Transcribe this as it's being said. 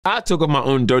I took up my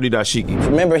own dirty dashiki.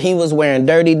 Remember, he was wearing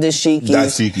dirty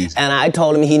dashikis. And I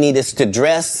told him he needed to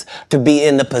dress to be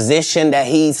in the position that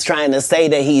he's trying to say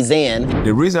that he's in.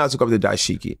 The reason I took up the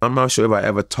dashiki, I'm not sure if I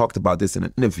ever talked about this in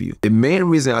an interview. The main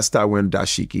reason I started wearing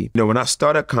dashiki, when I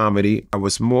started comedy, I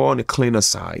was more on the cleaner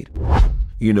side.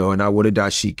 And I wore the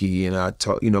dashiki and I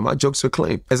talk, my jokes were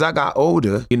clean. As I got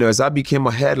older, as I became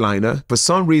a headliner, for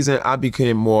some reason, I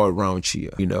became more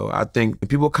raunchier. I think when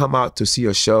people come out to see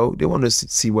a show, they want to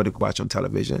see what they watch on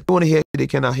television. They want to hear they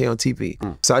cannot hear on TV.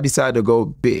 So I decided to go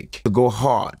big, to go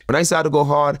hard. When I decided to go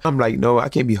hard, I'm like, no, I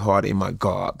can't be hard in my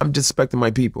garb. I'm disrespecting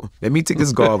my people. Let me take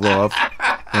this garb off.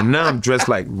 And now I'm dressed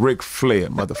like Ric Flair,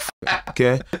 motherfucker,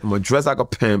 okay? I'm gonna dress like a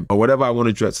pimp or whatever I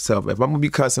wanna dress myself. If I'm gonna be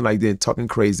cussing like that, talking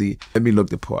crazy, let me look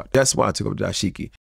the part. That's why I took up the dashiki.